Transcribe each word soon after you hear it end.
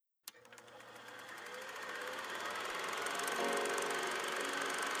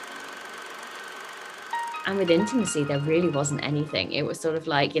And with intimacy, there really wasn't anything. It was sort of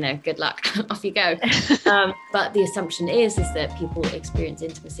like, good luck, off you go. But the assumption is that people experience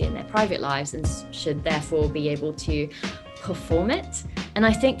intimacy in their private lives and should therefore be able to perform it. And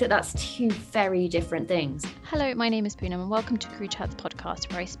I think that that's two very different things. Hello, my name is Poonam and welcome to Crew Chats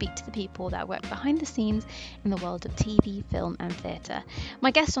podcast, where I speak to the people that work behind the scenes in the world of TV, film and theatre. My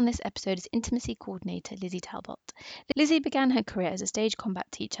guest on this episode is intimacy coordinator Lizzie Talbot. Lizzie began her career as a stage combat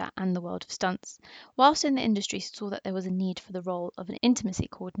teacher and the world of stunts. Whilst in the industry, she saw that there was a need for the role of an intimacy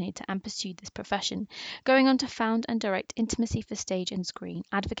coordinator and pursued this profession, going on to found and direct Intimacy for Stage and Screen,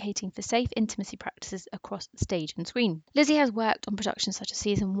 advocating for safe intimacy practices across stage and screen. Lizzie has worked on productions such as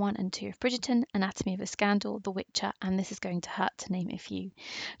season 1 and 2 of Bridgerton, Anatomy of a Scandal, The Witcher, and This Is Going to Hurt, to name a few.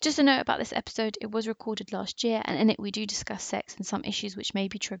 Just a note about this episode, it was recorded last year, and in it we do discuss sex and some issues which may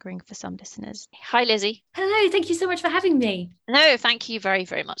be triggering for some listeners. Hi, Lizzie. Hello, thank you so much for having me. No, thank you very,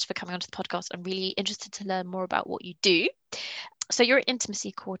 very much for coming onto the podcast. I'm really interested to learn more about what you do. So you're an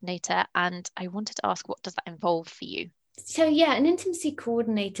intimacy coordinator, and I wanted to ask, what does that involve for you? So yeah, an intimacy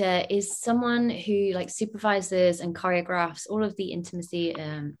coordinator is someone who supervises and choreographs all of the intimacy,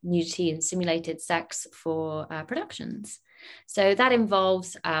 nudity and simulated sex for productions. So that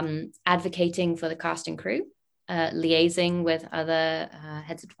involves advocating for the cast and crew, liaising with other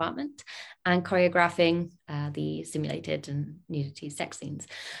heads of department, and choreographing the simulated and nudity sex scenes.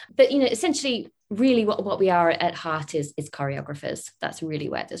 But essentially, really what we are at heart is choreographers. That's really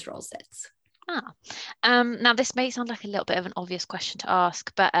where this role sits. Now this may sound like a little bit of an obvious question to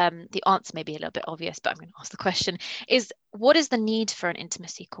ask, but the answer may be a little bit obvious, but I'm going to ask the question is, what is the need for an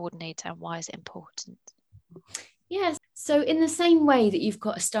intimacy coordinator and why is it important? Yes. So in the same way that you've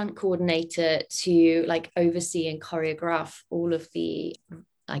got a stunt coordinator to oversee and choreograph all of the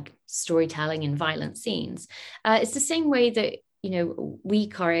storytelling and violent scenes, it's the same way that we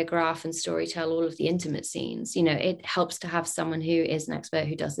choreograph and storytell all of the intimate scenes. It helps to have someone who is an expert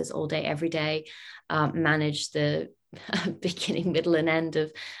who does this all day, every day, manage the beginning, middle and end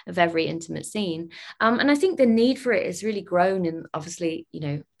of every intimate scene. And I think the need for it has really grown in, obviously,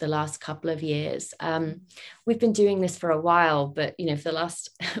 the last couple of years. We've been doing this for a while, but, for the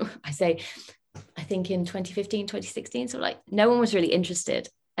last, I think in 2015, 2016, so no one was really interested.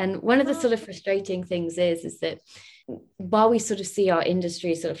 And one of the sort of frustrating things is that while we sort of see our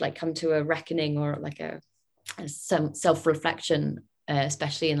industry sort of come to a reckoning or some self-reflection,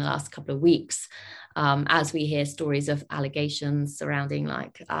 especially in the last couple of weeks, as we hear stories of allegations surrounding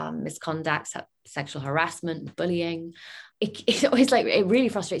misconduct, sexual harassment, bullying, it always it really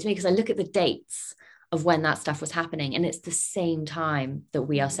frustrates me because I look at the dates of when that stuff was happening, and it's the same time that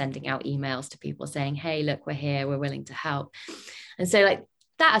we are sending out emails to people saying, hey, look, we're here, we're willing to help. And so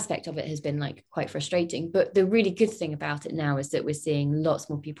that aspect of it has been quite frustrating. But the really good thing about it now is that we're seeing lots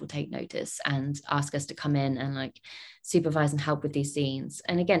more people take notice and ask us to come in and supervise and help with these scenes.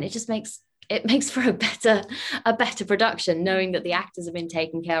 And again, it makes for a better production, knowing that the actors have been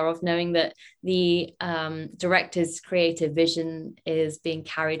taken care of, knowing that the director's creative vision is being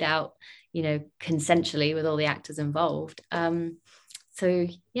carried out, consensually with all the actors involved. So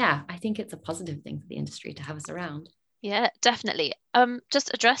yeah, I think it's a positive thing for the industry to have us around. Yeah, definitely. Just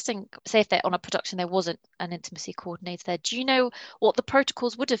addressing, say if they're on a production, there wasn't an intimacy coordinator there. Do you know what the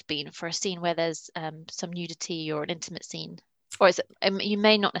protocols would have been for a scene where there's some nudity or an intimate scene? Or is it, you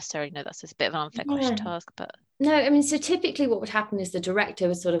may not necessarily know, that's a bit of an unfair question to ask, but... No, I mean, so typically what would happen is the director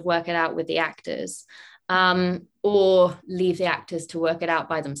would sort of work it out with the actors, or leave the actors to work it out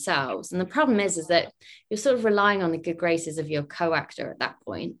by themselves. And the problem is that you're sort of relying on the good graces of your co-actor at that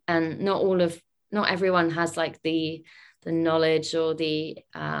point, and not everyone has the knowledge or the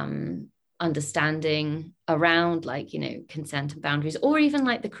understanding around consent and boundaries, or even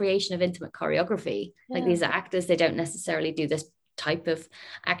the creation of intimate choreography. Yeah. These are actors, they don't necessarily do this type of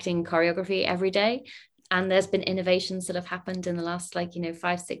acting choreography every day. And there's been innovations that have happened in the last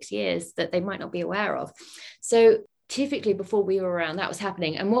 5-6 years that they might not be aware of. So typically before we were around, that was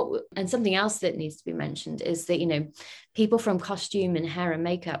happening. And something else that needs to be mentioned is that, people from costume and hair and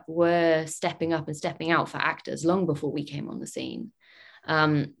makeup were stepping up and stepping out for actors long before we came on the scene.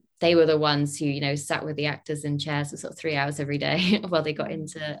 They were the ones who, sat with the actors in chairs for sort of 3 hours every day while they got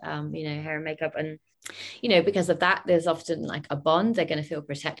into, hair and makeup. And, because of that, there's often a bond. They're going to feel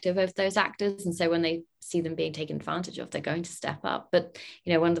protective of those actors. And so when they see them being taken advantage of, they're going to step up. But,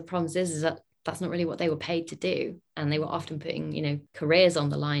 one of the problems is that that's not really what they were paid to do. And they were often putting, careers on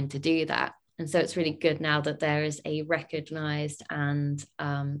the line to do that. And so it's really good now that there is a recognized and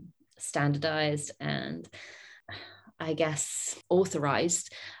standardized and, I guess,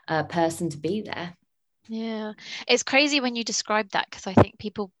 authorized person to be there. Yeah, it's crazy when you describe that, because I think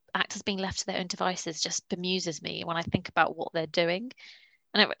people actors being left to their own devices just bemuses me when I think about what they're doing.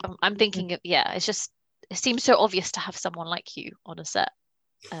 And I'm thinking, it seems so obvious to have someone like you on a set.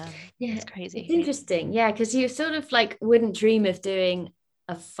 It's crazy. It's interesting. Yeah, because you sort of like wouldn't dream of doing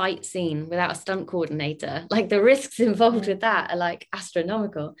a fight scene without a stunt coordinator. Like the risks involved with that are like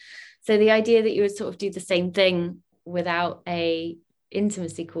astronomical. So the idea that you would sort of do the same thing without a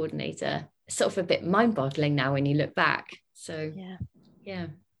intimacy coordinator is sort of a bit mind-boggling now when you look back. So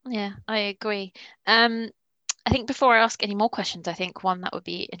yeah, I agree. I think before I ask any more questions, I think one that would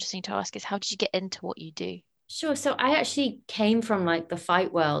be interesting to ask is, how did you get into what you do? Sure. So I actually came from like the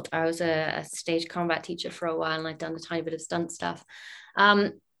fight world. I was a stage combat teacher for a while, and I'd done a tiny bit of stunt stuff.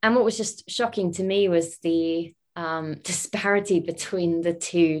 And what was just shocking to me was the disparity between the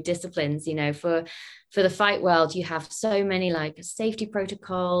two disciplines. You know, for the fight world, you have so many like safety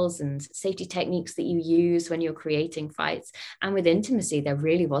protocols and safety techniques that you use when you're creating fights. And with intimacy, there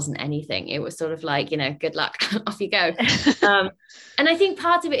really wasn't anything. It was sort of like, you know, good luck, off you go. And I think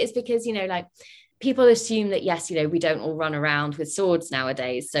part of it is because, you know, like people assume that, yes, you know, we don't all run around with swords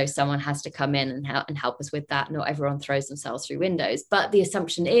nowadays. So someone has to come in and help us with that. Not everyone throws themselves through windows. But the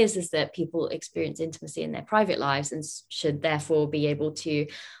assumption is that people experience intimacy in their private lives and should therefore be able to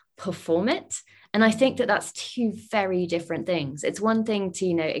perform it. And I think that that's two very different things. It's one thing to,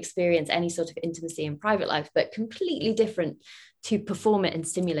 you know, experience any sort of intimacy in private life, but completely different to perform it and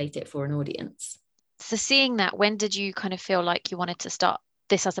simulate it for an audience. So seeing that, when did you kind of feel like you wanted to start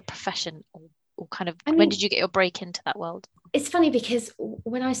this as a profession, or kind of when did you get your break into that world? It's funny because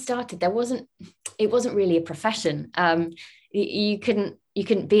when I started, it wasn't really a profession. You couldn't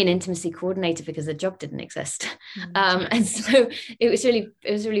be an intimacy coordinator because the job didn't exist. And so it was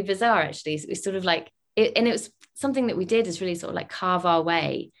really bizarre, actually. It was sort of like it, and it was something that we did is really sort of like carve our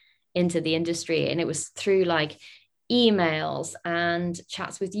way into the industry. And it was through like emails and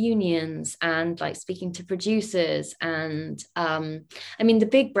chats with unions and like speaking to producers. And I mean, the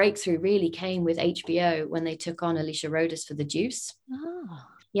big breakthrough really came with HBO when they took on Alicia Rodas for The Deuce.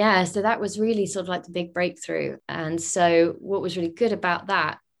 Yeah, so that was really sort of like the big breakthrough. And so what was really good about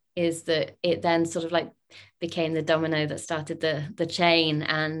that is that it then sort of like became the domino that started the chain.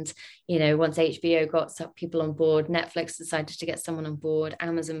 And, you know, once HBO got some people on board, Netflix decided to get someone on board,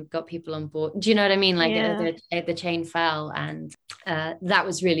 Amazon got people on board. Do you know what I mean? Like the chain fell, and that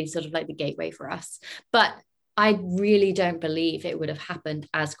was really sort of like the gateway for us. But I really don't believe it would have happened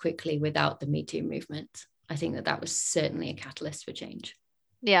as quickly without the Me Too movement. I think that was certainly a catalyst for change.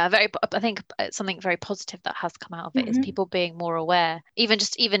 Yeah, I think something very positive that has come out of it is people being more aware, even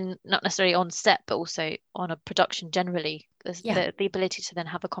not necessarily on set, but also on a production generally. The ability to then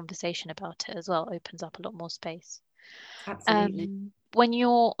have a conversation about it as well opens up a lot more space. Absolutely. When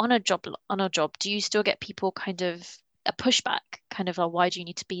you're on a job, do you still get people kind of a pushback, kind of, why do you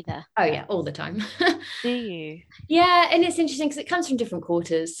need to be there? Oh yeah, all the time. Do you? Yeah, and it's interesting because it comes from different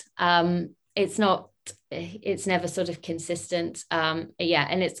quarters. It's never sort of consistent. And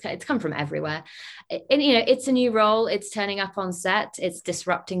it's come from everywhere. And you know, it's a new role, it's turning up on set, it's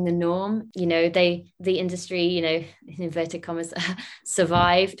disrupting the norm. You know, the industry, you know, in inverted commas,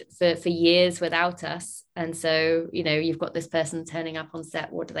 survived for years without us. And so, you know, you've got this person turning up on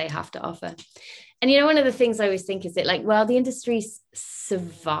set, what do they have to offer? And, you know, one of the things I always think is that, like, well, the industry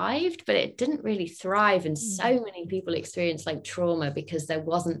survived, but it didn't really thrive. And so many people experienced like trauma because there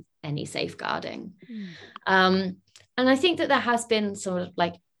wasn't any safeguarding. And I think that there has been sort of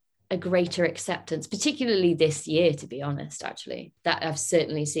like a greater acceptance, particularly this year, to be honest, actually, that I've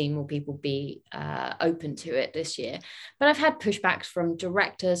certainly seen more people be open to it this year. But I've had pushbacks from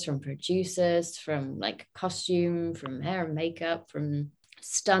directors, from producers, from like costume, from hair and makeup, from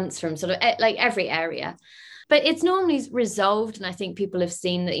stunts, from sort of like every area. But it's normally resolved. And I think people have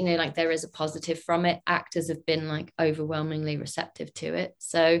seen that, you know, like there is a positive from it. Actors have been like overwhelmingly receptive to it.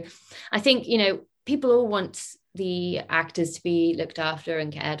 So I think, you know, people all want the actors to be looked after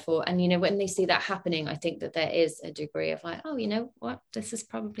and cared for. And, you know, when they see that happening, I think that there is a degree of like, oh, you know what, this is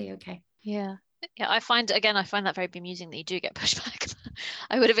probably okay. Yeah. Yeah, I find that very bemusing that you do get pushback.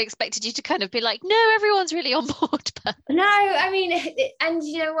 I would have expected you to kind of be like, no, everyone's really on board. But... No, I mean, and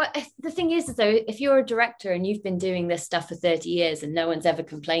you know what, the thing is though, if you're a director and you've been doing this stuff for 30 years and no one's ever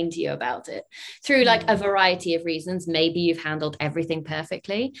complained to you about it through like a variety of reasons, maybe you've handled everything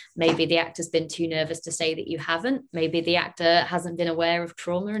perfectly. Maybe the actor's been too nervous to say that you haven't. Maybe the actor hasn't been aware of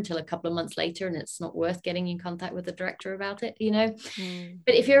trauma until a couple of months later and it's not worth getting in contact with the director about it, you know.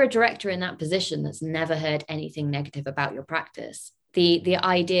 But if you're a director in that position that's never heard anything negative about your practice, the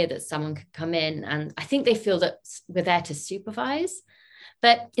idea that someone could come in, and I think they feel that we're there to supervise,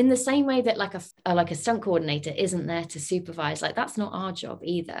 But in the same way that like a stunt coordinator isn't there to supervise, like that's not our job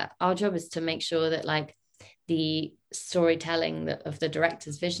either. Our job is to make sure that like the storytelling of the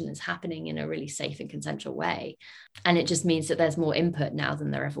director's vision is happening in a really safe and consensual way. And it just means that there's more input now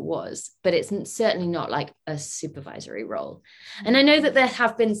than there ever was, but it's certainly not like a supervisory role. And I know that there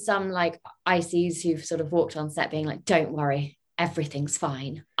have been some like ICs who've sort of walked on set being like, don't worry, everything's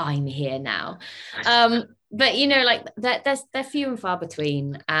fine, I'm here now. But you know, like they're few and far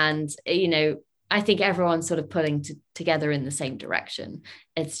between, and you know, I think everyone's sort of pulling together in the same direction.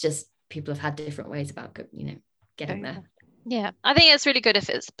 It's just people have had different ways about, you know, getting there. Yeah, I think it's really good if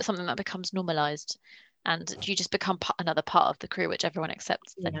it's something that becomes normalized and you just become another part of the crew, which everyone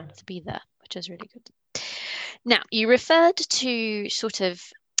accepts to be there, which is really good. Now, you referred to sort of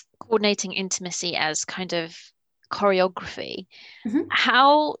coordinating intimacy as kind of choreography. Mm-hmm.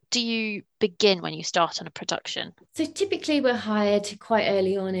 How do you begin when you start on a production? So typically we're hired quite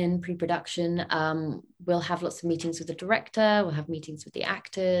early on in pre-production. We'll have lots of meetings with the director, we'll have meetings with the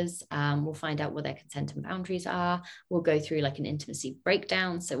actors, we'll find out what their consent and boundaries are. We'll go through like an intimacy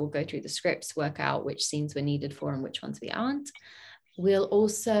breakdown. So we'll go through the scripts, work out which scenes we're needed for and which ones we aren't. We'll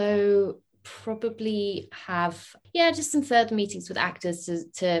also probably have just some further meetings with actors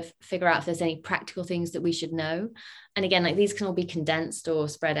to figure out if there's any practical things that we should know. And again, like these can all be condensed or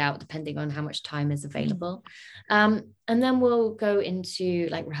spread out depending on how much time is available. And then we'll go into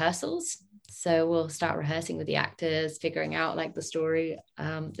like rehearsals. So we'll start rehearsing with the actors, figuring out like the story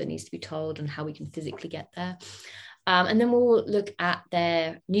that needs to be told and how we can physically get there. And then we'll look at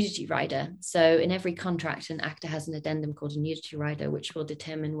their nudity rider. So in every contract, an actor has an addendum called a nudity rider, which will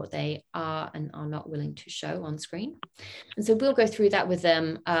determine what they are and are not willing to show on screen. And so we'll go through that with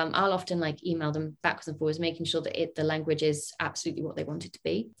them. I'll often like email them backwards and forwards, making sure that the language is absolutely what they want it to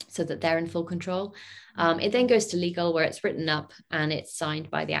be so that they're in full control. It then goes to legal where it's written up and it's signed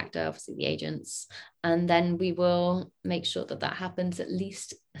by the actor, obviously the agents. And then we will make sure that that happens at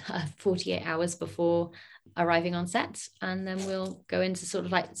least 48 hours before arriving on set, and then we'll go into sort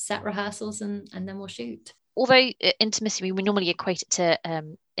of like set rehearsals and then we'll shoot. Although intimacy, we normally equate it to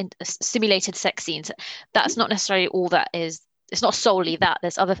simulated sex scenes. That's not necessarily all that is. It's not solely that.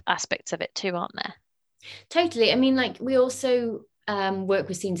 There's other aspects of it too, aren't there? Totally. I mean, like we also work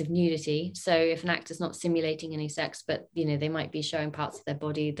with scenes of nudity. So if an actor's not simulating any sex, but you know they might be showing parts of their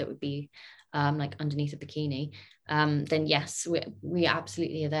body that would be like underneath a bikini, then yes, we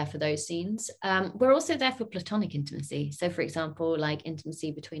absolutely are there for those scenes. We're also there for platonic intimacy. So for example, like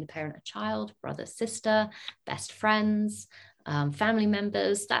intimacy between a parent and child, brother, sister, best friends, family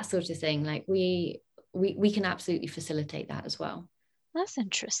members, that sort of thing. Like we can absolutely facilitate that as well. That's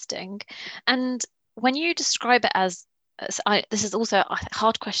interesting. And when you describe it as this is also a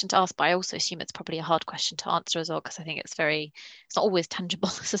hard question to ask, but I also assume it's probably a hard question to answer as well, because I think it's not always tangible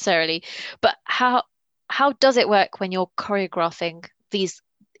necessarily. But how does it work when you're choreographing these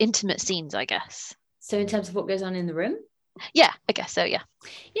intimate scenes, I guess? So in terms of what goes on in the room? Yeah, I guess so, yeah.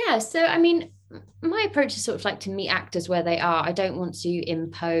 Yeah, so I mean, my approach is sort of like to meet actors where they are. I don't want to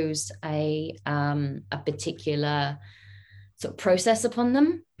impose a particular sort of process upon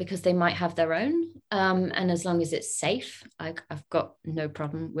them because they might have their own. And as long as it's safe, I've got no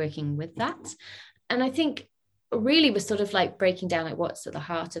problem working with that. And I think really we're sort of like breaking down like what's at the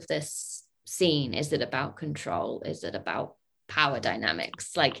heart of this scene. Is it about control? Is it about power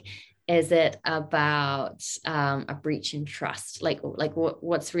dynamics? Like, is it about a breach in trust? Like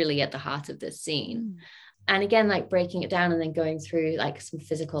what's really at the heart of this scene? And again, like breaking it down and then going through like some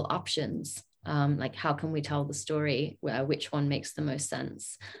physical options. Like how can we tell the story, which one makes the most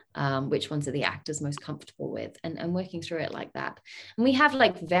sense, which ones are the actors most comfortable with, and working through it like that. And we have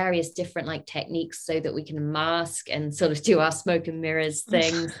like various different like techniques so that we can mask and sort of do our smoke and mirrors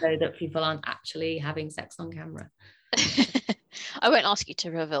thing so that people aren't actually having sex on camera. I won't ask you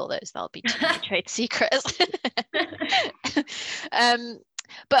to reveal those, that'll be too many trade secrets.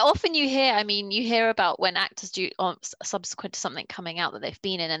 But often you hear about when actors do subsequent to something coming out that they've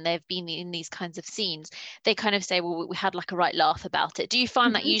been in and they've been in these kinds of scenes, they kind of say, well, we had like a right laugh about it. Do you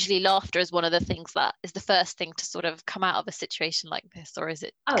find that usually laughter is one of the things that is the first thing to sort of come out of a situation like this, or is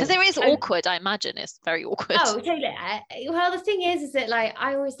it because there is awkward? I imagine it's very awkward. Oh, totally. Well, the thing is that like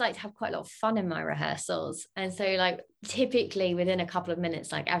I always like to have quite a lot of fun in my rehearsals, and so like typically within a couple of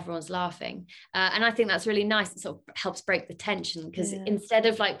minutes like everyone's laughing, and I think that's really nice. It sort of helps break the tension because instead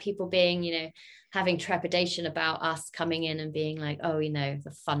of like people being, you know, having trepidation about us coming in and being like, oh, you know,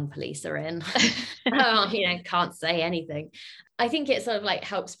 the fun police are in, oh, you know, can't say anything. I think it sort of like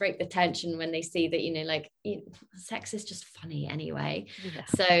helps break the tension when they see that, you know, like sex is just funny anyway.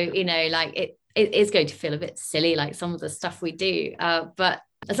 So, you know, like it is going to feel a bit silly, like some of the stuff we do, but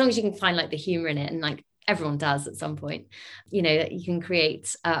as long as you can find like the humor in it, and like everyone does at some point, you know, you can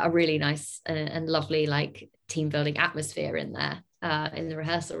create a really nice and lovely like team building atmosphere in there, in the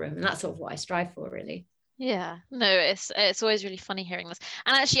rehearsal room, and that's sort of what I strive for, really. Yeah, no, it's always really funny hearing this.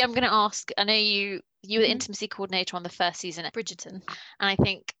 And actually, I'm going to ask. I know you were the intimacy coordinator on the first season at Bridgerton, and I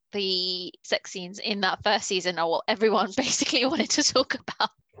think the sex scenes in that first season are what everyone basically wanted to talk about.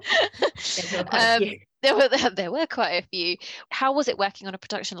 There were quite a few. How was it working on a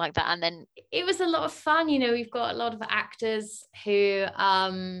production like that? And then it was a lot of fun. You know, we've got a lot of actors who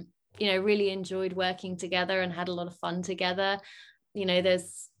you know, really enjoyed working together and had a lot of fun together. You know,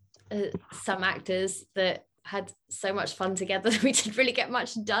 there's some actors that had so much fun together that we didn't really get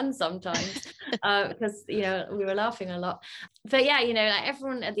much done sometimes, because, you know, we were laughing a lot. But yeah, you know, like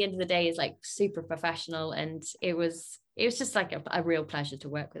everyone at the end of the day is like super professional, and it was just like a real pleasure to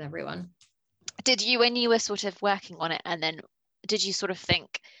work with everyone. Did you, when you were sort of working on it, and then did you sort of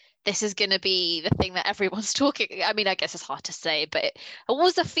think this is going to be the thing that everyone's talking? I mean, I guess it's hard to say, but what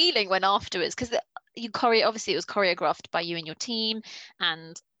was the feeling when afterwards? Because obviously it was choreographed by you and your team,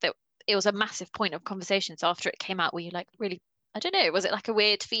 and it was a massive point of conversation. So after it came out, were you like really, I don't know, was it like a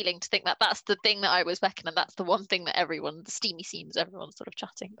weird feeling to think that that's the thing that I was working on, that's the one thing that the steamy scenes, everyone's sort of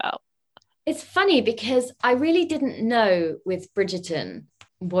chatting about? It's funny because I really didn't know with Bridgerton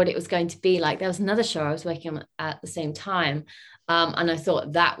what it was going to be like. There was another show I was working on at the same time, and I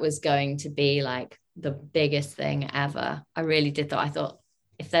thought that was going to be like the biggest thing ever. I really did. I thought,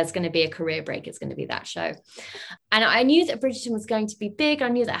 if there's going to be a career break, it's going to be that show. And I knew that Bridgerton was going to be big. I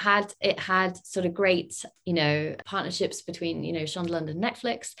knew that it had sort of great, you know, partnerships between, you know, Shondaland and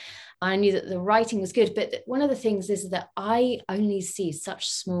Netflix. I knew that the writing was good. But one of the things is that I only see such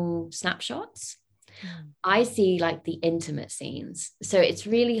small snapshots. I see like the intimate scenes. So it's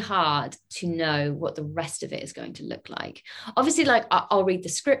really hard to know what the rest of it is going to look like. Obviously, like I'll read the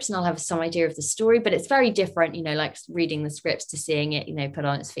scripts and I'll have some idea of the story, but it's very different, you know, like reading the scripts to seeing it, you know, put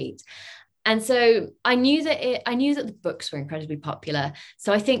on its feet. And so I knew that the books were incredibly popular.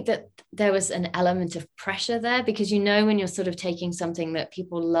 So I think that there was an element of pressure there, because, you know, when you're sort of taking something that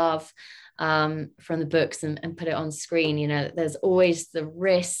people love from the books and put it on screen, you know, there's always the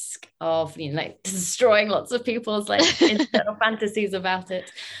risk of, you know, like destroying lots of people's like internal fantasies about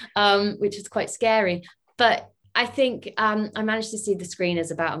it, which is quite scary. But I think I managed to see the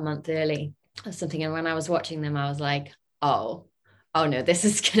screeners about a month early or something, and when I was watching them, I was like, oh no, this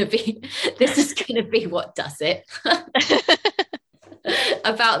is gonna be what does it.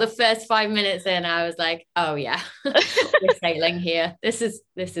 About the first 5 minutes in, I was like, oh yeah, we're sailing here. This is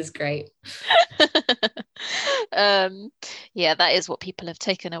great. Yeah, that is what people have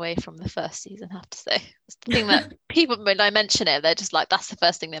taken away from the first season, I have to say. It's the thing that people, when I mention it, they're just like, that's the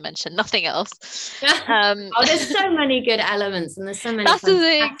first thing they mention, nothing else. There's so many good elements, and there's so many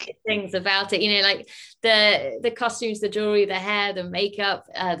fantastic things about it, you know, like the costumes, the jewelry, the hair, the makeup,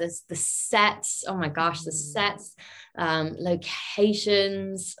 there's the sets. Oh my gosh, the sets,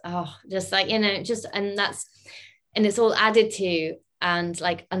 locations, just like, you know, and it's all added to and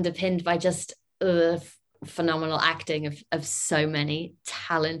like underpinned by just phenomenal acting of so many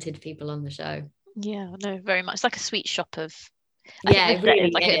talented people on the show. Yeah, no, very much like a sweet shop of, yeah, it really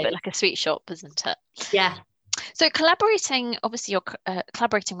is like a bit like a sweet shop, isn't it? Yeah. So collaborating, obviously you're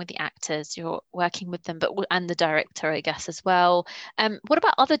collaborating with the actors, you're working with them, and the director, I guess, as well. What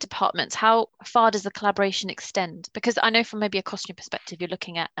about other departments? How far does the collaboration extend? Because I know from maybe a costume perspective, you're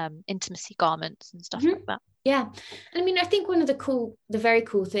looking at intimacy garments and stuff like that. Yeah. I mean, I think one of the very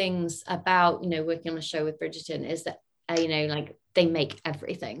cool things about, you know, working on a show with Bridgerton is that, you know, like they make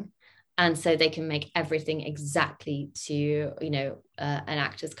everything. And so they can make everything exactly to, you know, an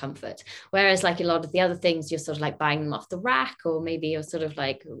actor's comfort. Whereas like a lot of the other things, you're sort of like buying them off the rack, or maybe you're sort of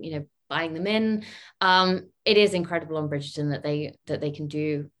like, you know, buying them in. It is incredible on Bridgerton that they can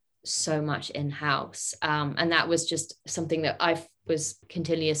do so much in-house. And that was just something that I was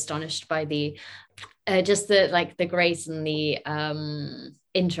continually astonished by, the just the grace and the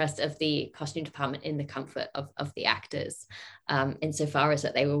interest of the costume department in the comfort of the actors, insofar as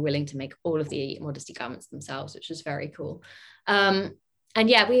that they were willing to make all of the modesty garments themselves, which was very cool. And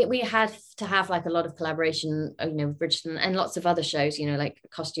yeah, we had to have like a lot of collaboration, you know, with Bridgerton and lots of other shows. You know, like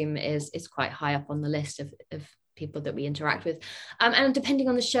costume is quite high up on the list of people that we interact with. And depending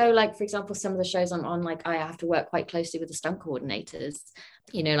on the show, like for example, some of the shows I'm on, like I have to work quite closely with the stunt coordinators,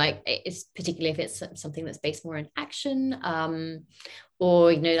 you know, like it's particularly if it's something that's based more in action,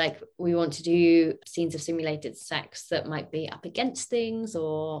 or, you know, like we want to do scenes of simulated sex that might be up against things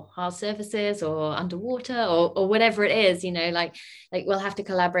or hard surfaces or underwater or whatever it is, you know, like we'll have to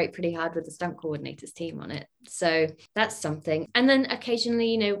collaborate pretty hard with the stunt coordinators team on it. So that's something. And then occasionally,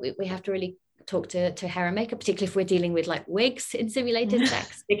 you know, we have to really talk to hair and makeup, particularly if we're dealing with like wigs in simulated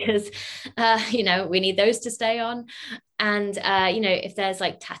sex, because you know, we need those to stay on. And you know, if there's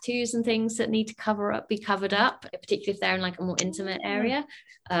like tattoos and things that need to be covered up, particularly if they're in like a more intimate area,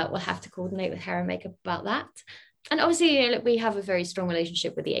 we'll have to coordinate with hair and makeup about that. And obviously, you know, we have a very strong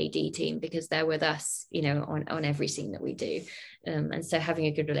relationship with the AD team because they're with us, you know, on every scene that we do. And so having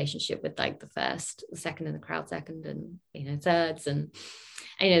a good relationship with like the first, the second, and the crowd second, and, you know, thirds, and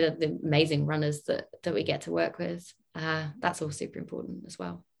you know, the amazing runners that we get to work with, that's all super important as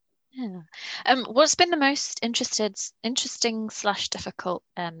well. Yeah. What's been the most interesting / difficult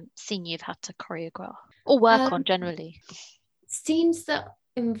scene you've had to choreograph or work on generally? Scenes that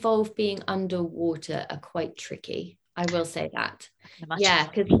involve being underwater are quite tricky, I will say that. Yeah,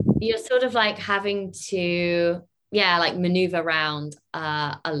 because you're sort of like having to like maneuver around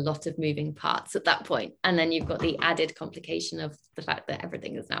a lot of moving parts at that point, and then you've got the added complication of the fact that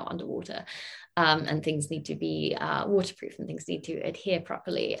everything is now underwater, and things need to be waterproof, and things need to adhere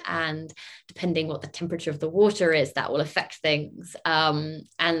properly, and depending what the temperature of the water is, that will affect things, and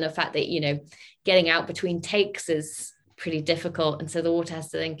the fact that, you know, getting out between takes is pretty difficult, and so the water has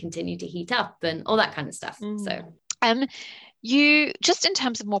to then continue to heat up and all that kind of stuff. So you, just in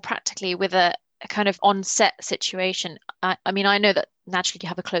terms of more practically with a kind of on-set situation, I mean, I know that naturally you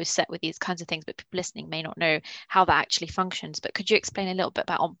have a closed set with these kinds of things, but people listening may not know how that actually functions. But could you explain a little bit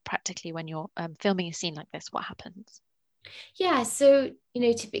about practically when you're filming a scene like this, what happens? Yeah, so, you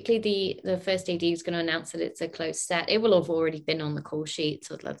know, typically the first AD is going to announce that it's a closed set. It will have already been on the call sheet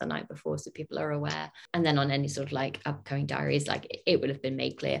sort of like the night before, so people are aware. And then on any sort of like upcoming diaries, like it would have been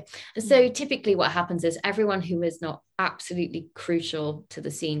made clear. And so typically what happens is everyone who is not absolutely crucial to the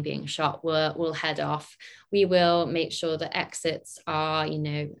scene being shot will head off. We will make sure that exits are, you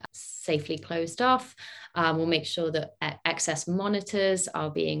know, safely closed off. We'll make sure that excess monitors are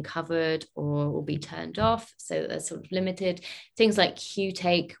being covered or will be turned off, so that they're sort of limited. Things like Q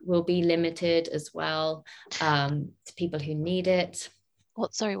take will be limited as well, to people who need it.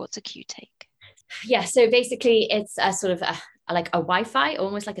 What's a Q take? Yeah, so basically it's a sort of like a Wi-Fi,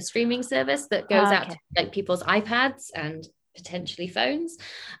 almost like a streaming service that goes out to like people's iPads and potentially phones,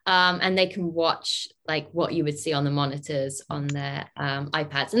 and they can watch like what you would see on the monitors on their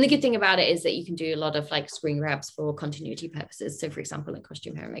iPads. And the good thing about it is that you can do a lot of like screen grabs for continuity purposes. So for example, in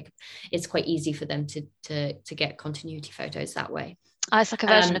costume, hair and makeup, it's quite easy for them to get continuity photos that way. It's like a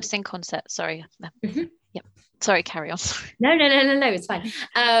version of SynConcept. Sorry. Yep. Sorry, carry on. No, it's fine.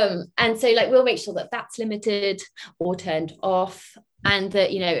 And so like we'll make sure that that's limited or turned off, and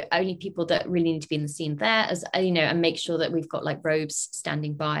that, you know, only people that really need to be in the scene there, as you know, and make sure that we've got like robes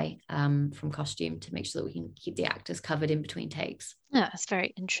standing by from costume to make sure that we can keep the actors covered in between takes. Yeah, that's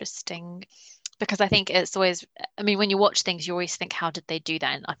very interesting, because I think it's always, I mean, when you watch things, you always think, how did they do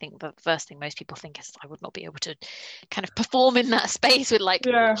that? And I think the first thing most people think is, I would not be able to kind of perform in that space with like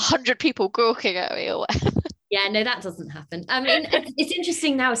 100 people gawking at me or whatever. Yeah, no, that doesn't happen. I mean, it's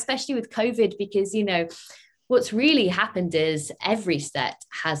interesting now, especially with COVID, because, you know, what's really happened is every set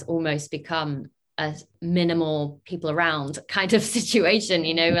has almost become a minimal people around kind of situation,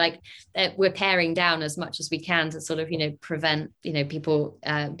 you know, like we're paring down as much as we can to sort of, you know, prevent, you know, people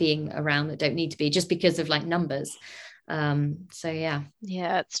being around that don't need to be, just because of like numbers. So yeah,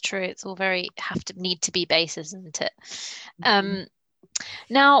 it's true. It's all very need to be bases, isn't it?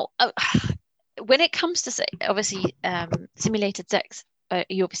 Now, when it comes to, say, obviously simulated sex,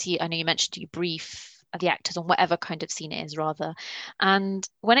 you obviously, I know you mentioned you brief the actors on whatever kind of scene it is, rather. And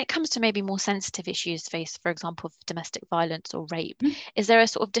when it comes to maybe more sensitive issues faced, for example, of domestic violence or rape, is there a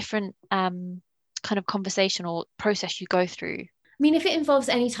sort of different kind of conversation or process you go through? I mean, if it involves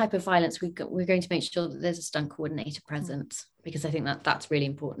any type of violence, we're going to make sure that there's a stunt coordinator present, because I think that's really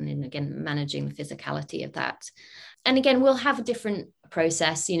important in, again, managing the physicality of that. And again, we'll have a different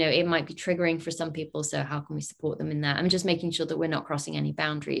process, you know, it might be triggering for some people, so how can we support them in that? I'm just making sure that we're not crossing any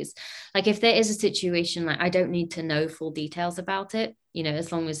boundaries. Like if there is a situation, like I don't need to know full details about it, you know,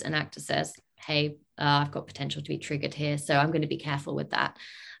 as long as an actor says, hey, I've got potential to be triggered here, so I'm going to be careful with that.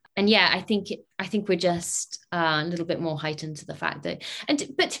 And yeah, I think we're just a little bit more heightened to the fact that,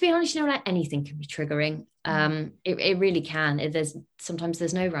 but to be honest, like anything can be triggering. It really can. Sometimes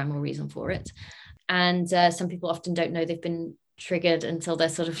there's no rhyme or reason for it, and some people often don't know they've been triggered until they're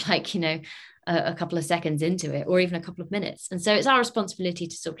sort of like, a couple of seconds into it, or even a couple of minutes. And so it's our responsibility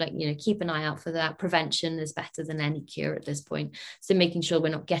to sort of like, keep an eye out for that. Prevention is better than any cure at this point. So making sure we're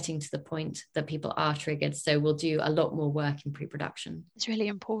not getting to the point that people are triggered. So we'll do a lot more work in pre-production. It's really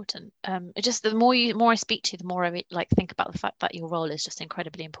important. It just, the more I speak to you, the more I like think about the fact that your role is just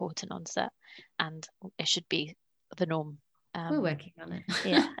incredibly important on set, and it should be the norm. We're working on it.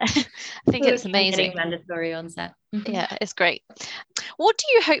 Yeah, I think it's amazing. Mandatory on set. Yeah, it's great. What do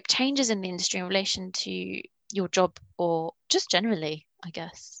you hope changes in the industry in relation to your job, or just generally, I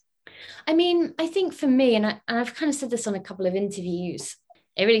guess? I mean, I think for me, and I've kind of said this on a couple of interviews,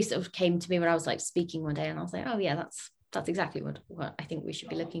 it really sort of came to me when I was like speaking one day, and I was like, oh yeah, that's exactly what I think we should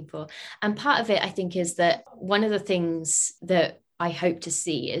be looking for. And part of it, I think, is that one of the things that I hope to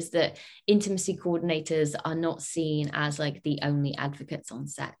see is that intimacy coordinators are not seen as like the only advocates on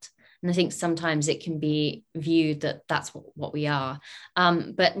set. And I think sometimes it can be viewed that that's what we are.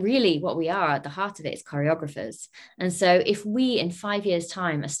 But really what we are at the heart of it is choreographers. And so if we in 5 years'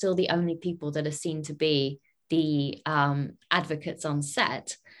 time are still the only people that are seen to be the advocates on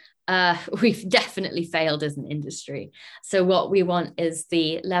set, we've definitely failed as an industry. So what we want is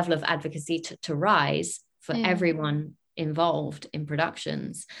the level of advocacy to rise for everyone involved in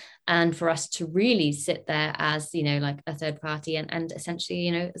productions, and for us to really sit there as, like a third party and essentially,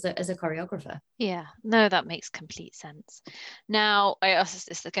 as a choreographer. Yeah, no, that makes complete sense. Now, I asked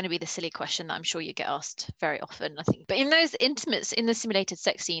this is going to be the silly question that I'm sure you get asked very often, I think. But in those intimates, in the simulated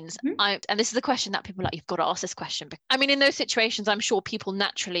sex scenes, and this is the question that people are like, you've got to ask this question. I mean, in those situations, I'm sure people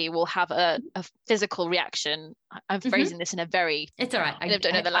naturally will have a physical reaction. I'm phrasing this in a very, it's all right. I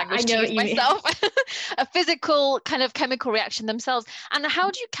don't know the language to use myself. A physical kind of chemical reaction themselves. And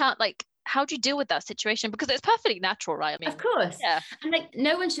how do you deal with that situation? Because it's perfectly natural, right? I mean, of course. Yeah. And like,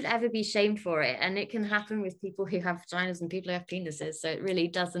 no one should ever be shamed for it. And it can happen with people who have vaginas and people who have penises. So it really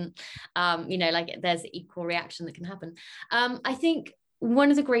doesn't, there's equal reaction that can happen. I think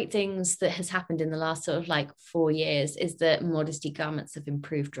one of the great things that has happened in the last sort of like 4 years is that modesty garments have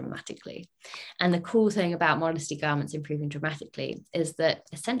improved dramatically. And the cool thing about modesty garments improving dramatically is that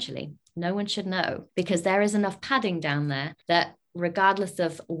essentially no one should know, because there is enough padding down there that regardless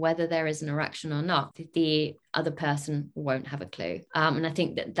of whether there is an erection or not, the other person won't have a clue. And I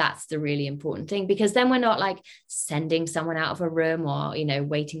think that's the really important thing, because then we're not like sending someone out of a room or,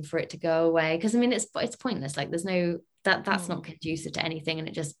 waiting for it to go away. Because I mean, it's pointless. Like there's no, that's not conducive to anything, and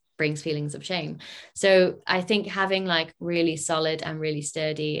it just brings feelings of shame. So I think having like really solid and really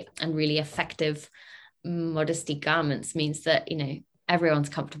sturdy and really effective modesty garments means that, everyone's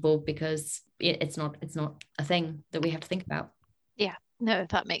comfortable, because it's not a thing that we have to think about. Yeah, no,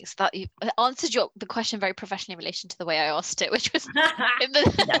 that makes that you answered the question very professionally in relation to the way I asked it, which was in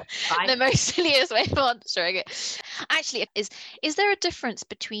the most silliest way of answering it. Actually, is there a difference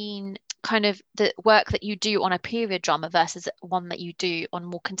between kind of the work that you do on a period drama versus one that you do on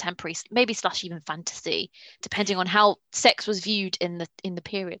more contemporary, maybe / even fantasy, depending on how sex was viewed in the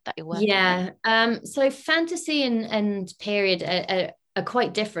period that you're working? Yeah, so fantasy and period are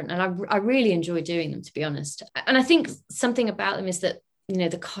quite different, and I really enjoy doing them, to be honest. And I think something about them is that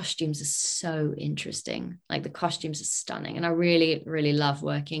the costumes are so interesting. Like the costumes are stunning, and I really, really love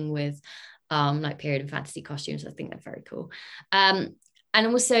working with like period and fantasy costumes. I think they're very cool. And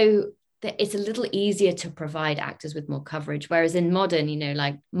also it's a little easier to provide actors with more coverage, whereas in modern,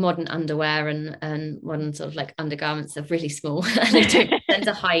 like modern underwear and modern sort of like undergarments are really small and they don't tend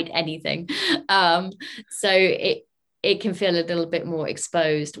to hide anything. So it can feel a little bit more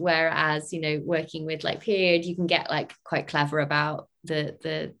exposed, whereas working with like period, you can get like quite clever about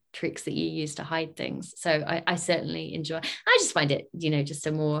the tricks that you use to hide things. So I certainly enjoy. I just find it just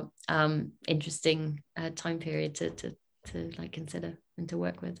a more interesting time period to like consider and to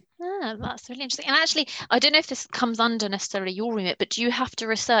work with. That's really interesting. And actually, I don't know if this comes under necessarily your remit, but do you have to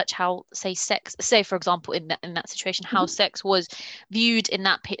research how, say for example in that situation, how sex was viewed in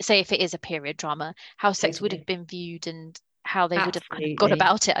that, say if it is a period drama, how sex would have been viewed and how they would have kind of gone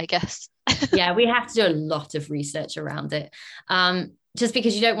about it, I guess? Yeah, we have to do a lot of research around it, just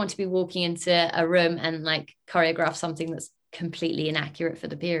because you don't want to be walking into a room and like choreograph something that's completely inaccurate for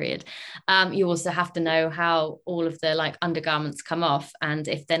the period. You also have to know how all of the like undergarments come off, and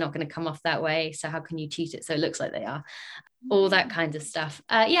if they're not going to come off that way, so how can you cheat it so it looks like they are, all that kind of stuff.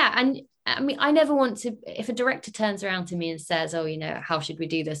 Yeah, and I mean, I never want to, if a director turns around to me and says, oh, you know, how should we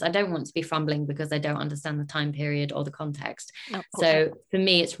do this, I don't want to be fumbling because I don't understand the time period or the context. So for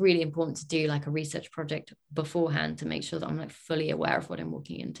me, it's really important to do like a research project beforehand to make sure that I'm like fully aware of what I'm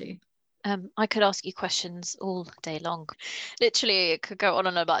walking into. I could ask you questions all day long. Literally, it could go on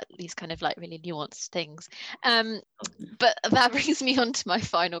and on about these kind of like really nuanced things. But that brings me on to my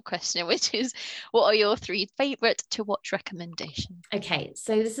final question, which is, what are your 3 favorite to watch recommendations? Okay,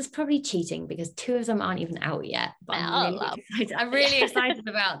 so this is probably cheating because 2 of them aren't even out yet, but I'm really excited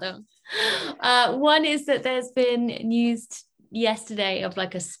about them. One is that there's been news yesterday of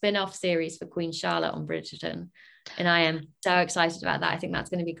like a spin-off series for Queen Charlotte on Bridgerton, and I am so excited about that. I think that's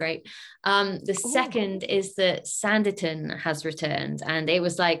going to be great. The second is that Sanditon has returned, and it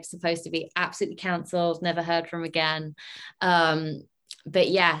was like supposed to be absolutely cancelled, never heard from again. But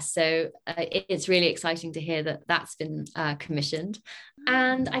yeah, so it's really exciting to hear that that's been commissioned.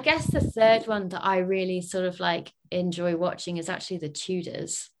 And I guess the third one that I really sort of like enjoy watching is actually the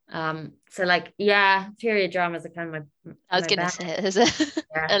Tudors. So like, yeah, period dramas are kind of my I was gonna say there's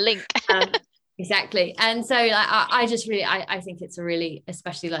a link. Exactly. And so like, I just really I think it's a really,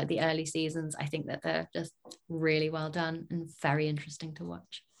 especially like the early seasons, I think that they're just really well done and very interesting to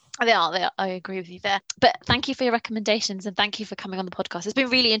watch. They are. I agree with you there. But thank you for your recommendations, and thank you for coming on the podcast. It's been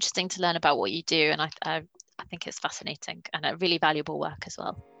really interesting to learn about what you do, and I think it's fascinating and a really valuable work as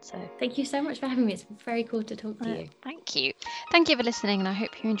well. So thank you so much for having me. It's very cool to talk to you. Thank you. Thank you for listening, and I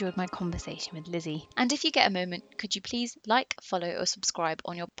hope you enjoyed my conversation with Lizzie. And if you get a moment, could you please like, follow, or subscribe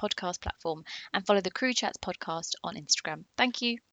on your podcast platform, and follow the Crew Chats podcast on Instagram. Thank you.